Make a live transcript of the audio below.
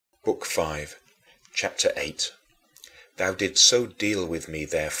Book 5, Chapter 8. Thou didst so deal with me,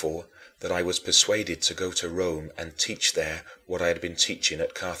 therefore, that I was persuaded to go to Rome and teach there what I had been teaching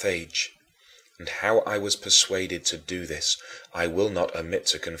at Carthage. And how I was persuaded to do this I will not omit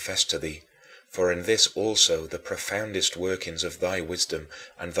to confess to thee, for in this also the profoundest workings of thy wisdom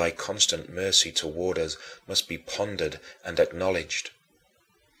and thy constant mercy toward us must be pondered and acknowledged.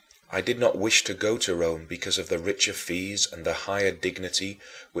 I did not wish to go to Rome because of the richer fees and the higher dignity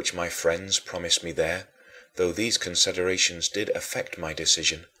which my friends promised me there, though these considerations did affect my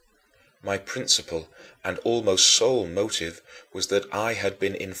decision. My principal and almost sole motive was that I had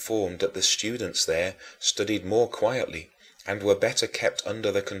been informed that the students there studied more quietly and were better kept under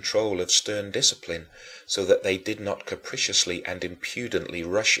the control of stern discipline, so that they did not capriciously and impudently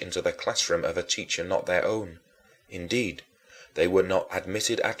rush into the classroom of a teacher not their own. Indeed, they were not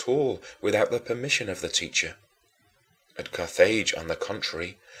admitted at all without the permission of the teacher. At Carthage, on the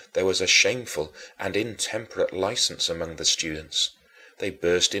contrary, there was a shameful and intemperate license among the students. They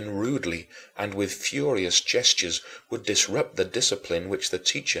burst in rudely and with furious gestures would disrupt the discipline which the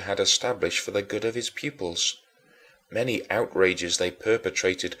teacher had established for the good of his pupils. Many outrages they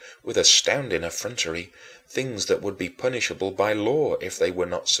perpetrated with astounding effrontery, things that would be punishable by law if they were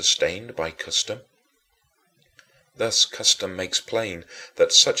not sustained by custom. Thus custom makes plain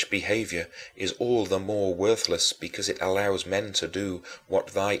that such behavior is all the more worthless because it allows men to do what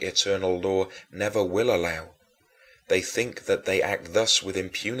thy eternal law never will allow. They think that they act thus with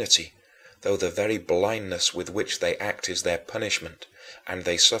impunity, though the very blindness with which they act is their punishment, and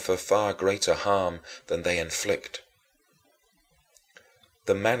they suffer far greater harm than they inflict.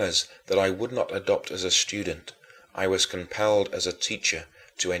 The manners that I would not adopt as a student, I was compelled as a teacher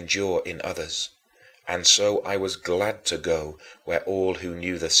to endure in others. And so I was glad to go where all who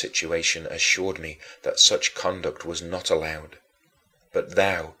knew the situation assured me that such conduct was not allowed. But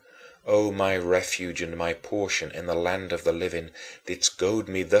thou, O my refuge and my portion in the land of the living, didst goad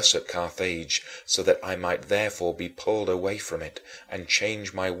me thus at Carthage, so that I might therefore be pulled away from it and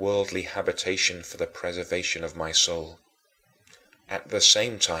change my worldly habitation for the preservation of my soul. At the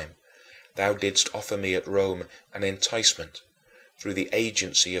same time, thou didst offer me at Rome an enticement, through the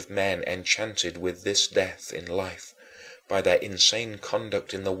agency of men enchanted with this death in life, by their insane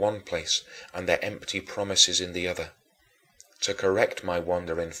conduct in the one place and their empty promises in the other. To correct my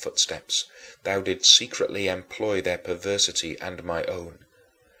wandering footsteps, thou didst secretly employ their perversity and my own.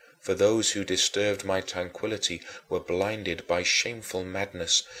 For those who disturbed my tranquillity were blinded by shameful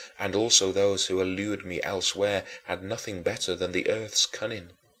madness, and also those who allured me elsewhere had nothing better than the earth's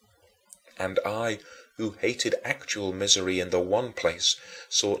cunning. And I, who hated actual misery in the one place,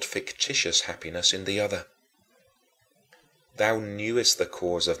 sought fictitious happiness in the other. Thou knewest the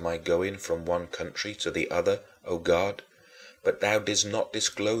cause of my going from one country to the other, O God, but thou didst not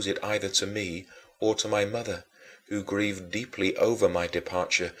disclose it either to me or to my mother, who grieved deeply over my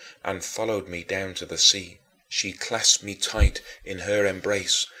departure and followed me down to the sea. She clasped me tight in her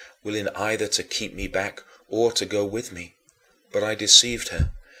embrace, willing either to keep me back or to go with me. But I deceived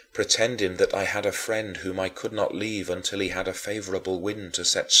her, pretending that I had a friend whom I could not leave until he had a favorable wind to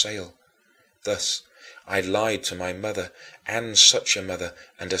set sail. Thus I lied to my mother, and such a mother,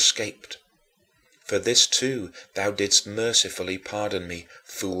 and escaped. For this too thou didst mercifully pardon me,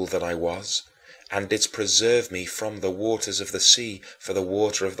 fool that I was, and didst preserve me from the waters of the sea for the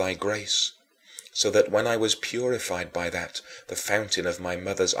water of thy grace, so that when I was purified by that, the fountain of my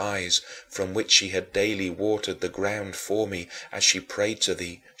mother's eyes, from which she had daily watered the ground for me as she prayed to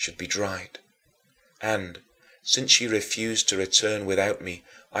thee, should be dried. And, since she refused to return without me,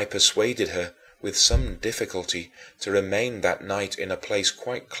 I persuaded her, with some difficulty, to remain that night in a place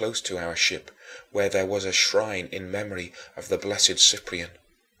quite close to our ship, where there was a shrine in memory of the blessed Cyprian.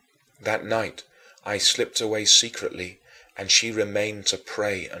 That night I slipped away secretly, and she remained to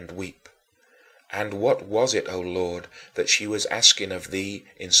pray and weep. And what was it, O Lord, that she was asking of thee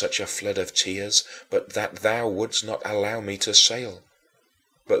in such a flood of tears, but that thou wouldst not allow me to sail?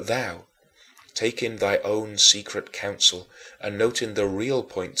 But thou, taking thy own secret counsel and noting the real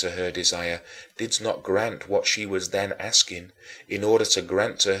point to her desire, didst not grant what she was then asking, in order to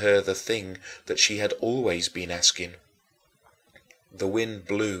grant to her the thing that she had always been asking. The wind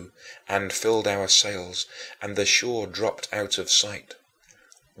blew and filled our sails, and the shore dropped out of sight.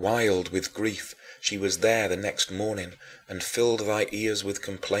 Wild with grief, she was there the next morning, and filled thy ears with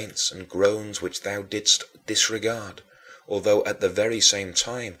complaints and groans which thou didst disregard, although at the very same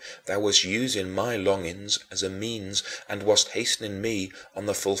time thou wast using my longings as a means and wast hastening me on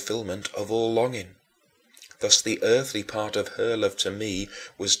the fulfillment of all longing. Thus the earthly part of her love to me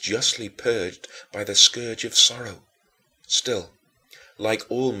was justly purged by the scourge of sorrow. Still, Like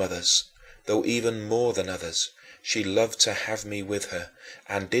all mothers, though even more than others, she loved to have me with her,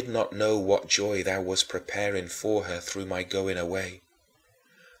 and did not know what joy thou wast preparing for her through my going away.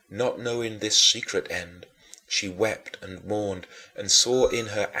 Not knowing this secret end, she wept and mourned and saw in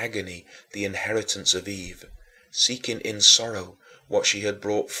her agony the inheritance of Eve, seeking in sorrow what she had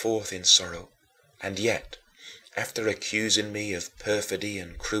brought forth in sorrow. And yet, after accusing me of perfidy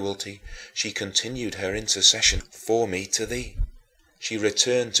and cruelty, she continued her intercession for me to thee. She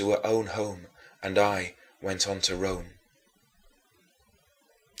returned to her own home, and I went on to Rome.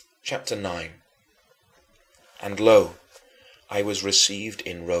 Chapter 9. And lo, I was received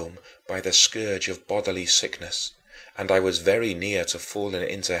in Rome by the scourge of bodily sickness, and I was very near to falling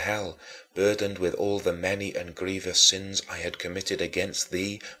into hell, burdened with all the many and grievous sins I had committed against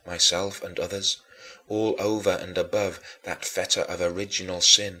thee, myself, and others, all over and above that fetter of original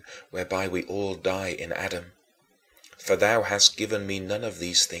sin whereby we all die in Adam. For thou hast given me none of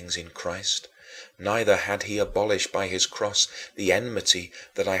these things in Christ, neither had he abolished by his cross the enmity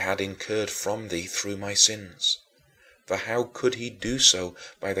that I had incurred from thee through my sins. For how could he do so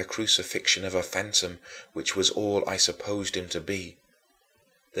by the crucifixion of a phantom, which was all I supposed him to be?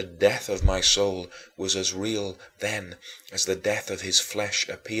 The death of my soul was as real then as the death of his flesh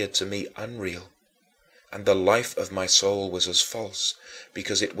appeared to me unreal. And the life of my soul was as false,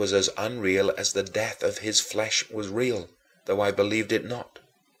 because it was as unreal as the death of his flesh was real, though I believed it not.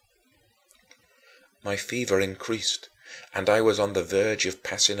 My fever increased, and I was on the verge of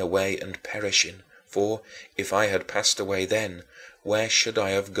passing away and perishing, for, if I had passed away then, where should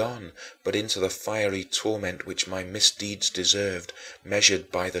I have gone but into the fiery torment which my misdeeds deserved,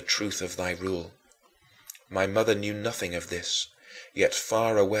 measured by the truth of thy rule? My mother knew nothing of this, yet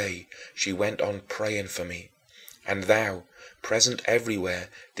far away she went on praying for me, and thou, present everywhere,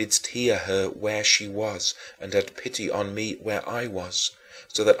 didst hear her where she was, and had pity on me where I was,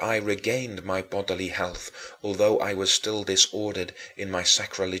 so that I regained my bodily health, although I was still disordered in my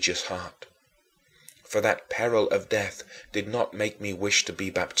sacrilegious heart. For that peril of death did not make me wish to be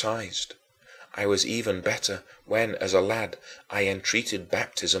baptized. I was even better when, as a lad, I entreated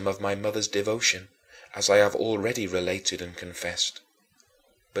baptism of my mother's devotion, as I have already related and confessed.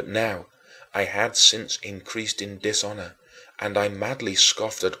 But now I had since increased in dishonor, and I madly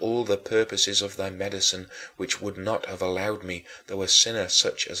scoffed at all the purposes of thy medicine, which would not have allowed me, though a sinner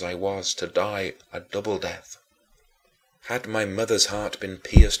such as I was, to die a double death. Had my mother's heart been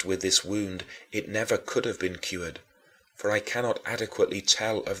pierced with this wound, it never could have been cured, for I cannot adequately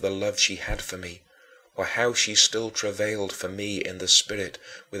tell of the love she had for me, or how she still travailed for me in the spirit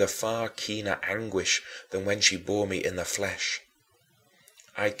with a far keener anguish than when she bore me in the flesh.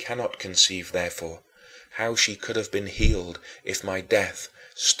 I cannot conceive, therefore, how she could have been healed if my death,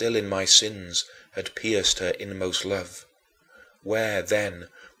 still in my sins, had pierced her inmost love. Where, then,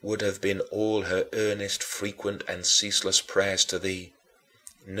 would have been all her earnest, frequent, and ceaseless prayers to thee?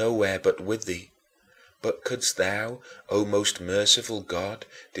 Nowhere but with thee. But couldst thou, O most merciful God,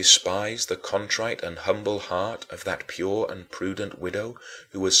 despise the contrite and humble heart of that pure and prudent widow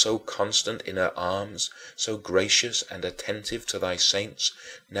who was so constant in her alms, so gracious and attentive to thy saints,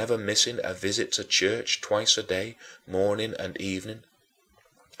 never missing a visit to church twice a day, morning and evening?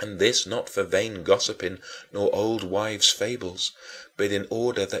 And this not for vain gossiping nor old wives' fables, but in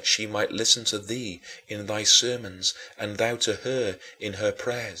order that she might listen to thee in thy sermons, and thou to her in her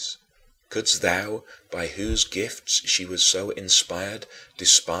prayers. Couldst thou, by whose gifts she was so inspired,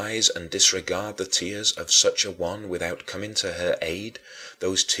 despise and disregard the tears of such a one without coming to her aid,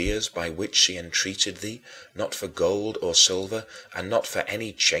 those tears by which she entreated thee, not for gold or silver, and not for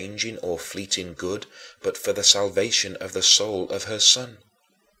any changing or fleeting good, but for the salvation of the soul of her Son?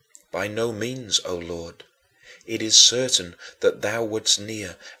 By no means, O Lord. It is certain that thou wast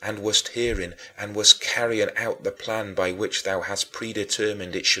near, and wast hearing, and wast carrying out the plan by which thou hast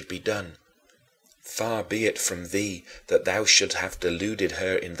predetermined it should be done. Far be it from thee that thou shouldst have deluded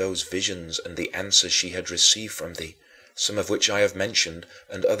her in those visions and the answers she had received from thee, some of which I have mentioned,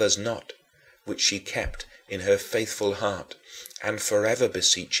 and others not, which she kept in her faithful heart, and forever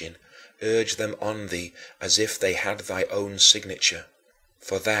beseeching, urge them on thee as if they had thy own signature.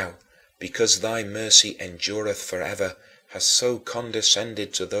 For thou, because thy mercy endureth forever, hast so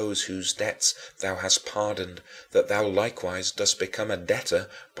condescended to those whose debts thou hast pardoned, that thou likewise dost become a debtor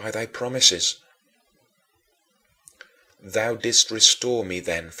by thy promises. Thou didst restore me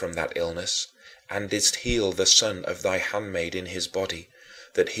then from that illness, and didst heal the son of thy handmaid in his body,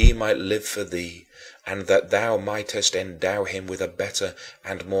 that he might live for thee, and that thou mightest endow him with a better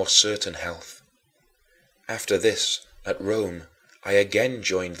and more certain health. After this, at Rome, I again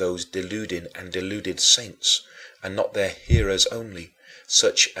joined those deluding and deluded saints, and not their hearers only,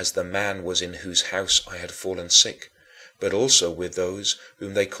 such as the man was in whose house I had fallen sick, but also with those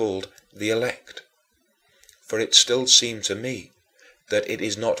whom they called the elect. For it still seemed to me that it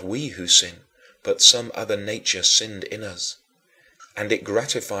is not we who sin, but some other nature sinned in us. And it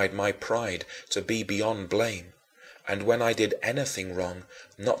gratified my pride to be beyond blame, and when I did anything wrong,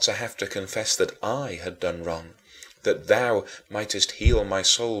 not to have to confess that I had done wrong, that thou mightest heal my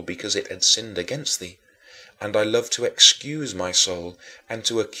soul because it had sinned against thee. And I loved to excuse my soul and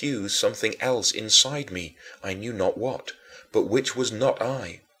to accuse something else inside me, I knew not what, but which was not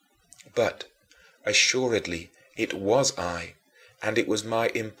I. But assuredly it was I, and it was my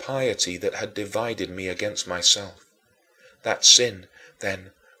impiety that had divided me against myself. That sin,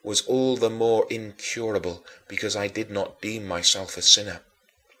 then, was all the more incurable because I did not deem myself a sinner.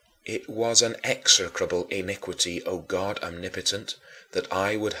 It was an execrable iniquity, O God omnipotent, that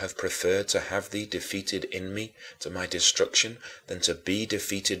I would have preferred to have thee defeated in me to my destruction than to be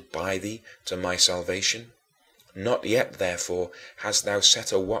defeated by thee to my salvation. Not yet, therefore, hast thou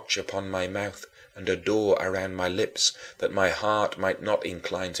set a watch upon my mouth and a door around my lips, that my heart might not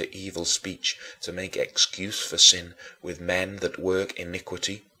incline to evil speech to make excuse for sin with men that work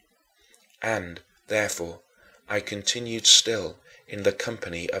iniquity. And, therefore, I continued still in the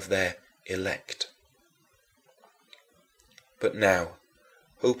company of their elect. But now,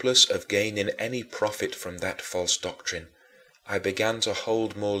 hopeless of gaining any profit from that false doctrine, I began to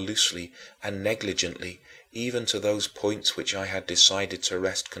hold more loosely and negligently even to those points which I had decided to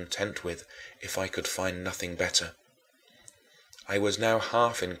rest content with if I could find nothing better. I was now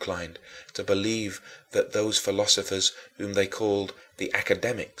half inclined to believe that those philosophers whom they called the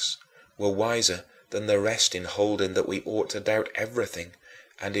academics were wiser than the rest in holding that we ought to doubt everything,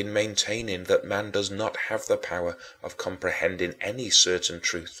 and in maintaining that man does not have the power of comprehending any certain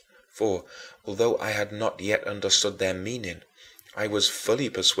truth, for, although I had not yet understood their meaning, I was fully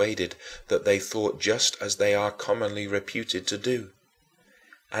persuaded that they thought just as they are commonly reputed to do.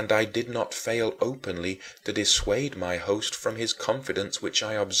 And I did not fail openly to dissuade my host from his confidence which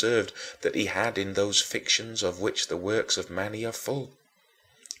I observed that he had in those fictions of which the works of man are full.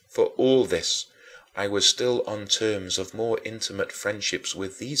 For all this, I was still on terms of more intimate friendships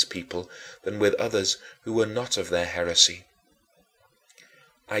with these people than with others who were not of their heresy.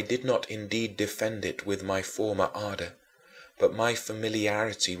 I did not indeed defend it with my former ardor, but my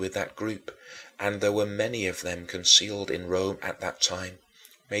familiarity with that group, and there were many of them concealed in Rome at that time,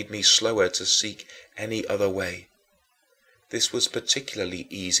 made me slower to seek any other way. This was particularly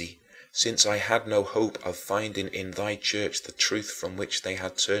easy, since I had no hope of finding in thy church the truth from which they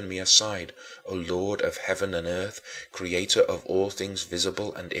had turned me aside, O Lord of heaven and earth, creator of all things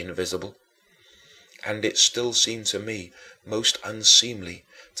visible and invisible. And it still seemed to me most unseemly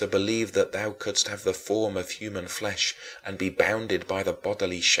to believe that thou couldst have the form of human flesh and be bounded by the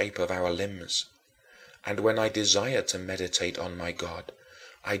bodily shape of our limbs. And when I desired to meditate on my God,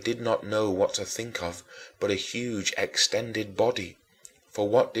 I did not know what to think of but a huge extended body, for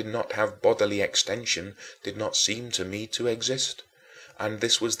what did not have bodily extension did not seem to me to exist, and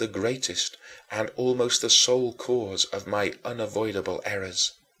this was the greatest and almost the sole cause of my unavoidable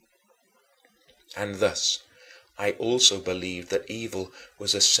errors. And thus, I also believed that evil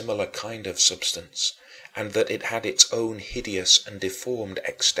was a similar kind of substance, and that it had its own hideous and deformed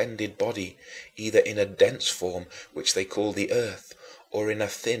extended body, either in a dense form, which they call the earth, or in a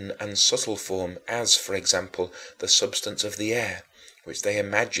thin and subtle form, as, for example, the substance of the air, which they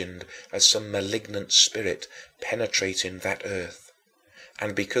imagined as some malignant spirit penetrating that earth.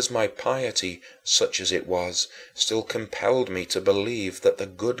 And because my piety, such as it was, still compelled me to believe that the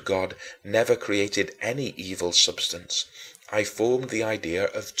good God never created any evil substance, I formed the idea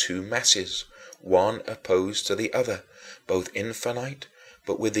of two masses, one opposed to the other, both infinite,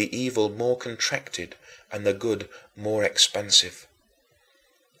 but with the evil more contracted and the good more expansive.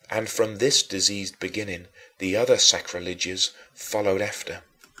 And from this diseased beginning, the other sacrileges followed after.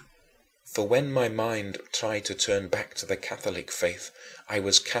 For when my mind tried to turn back to the Catholic faith, I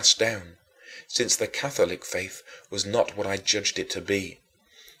was cast down, since the Catholic faith was not what I judged it to be.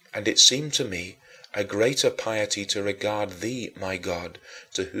 And it seemed to me a greater piety to regard thee, my God,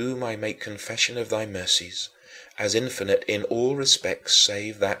 to whom I make confession of thy mercies, as infinite in all respects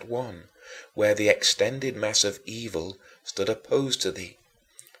save that one, where the extended mass of evil stood opposed to thee,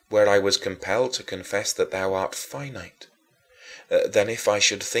 where I was compelled to confess that thou art finite, than if I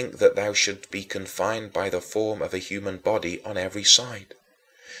should think that thou shouldst be confined by the form of a human body on every side.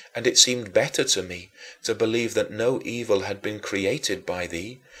 And it seemed better to me to believe that no evil had been created by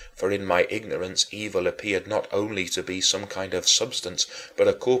thee, for in my ignorance evil appeared not only to be some kind of substance, but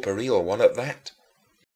a corporeal one at that,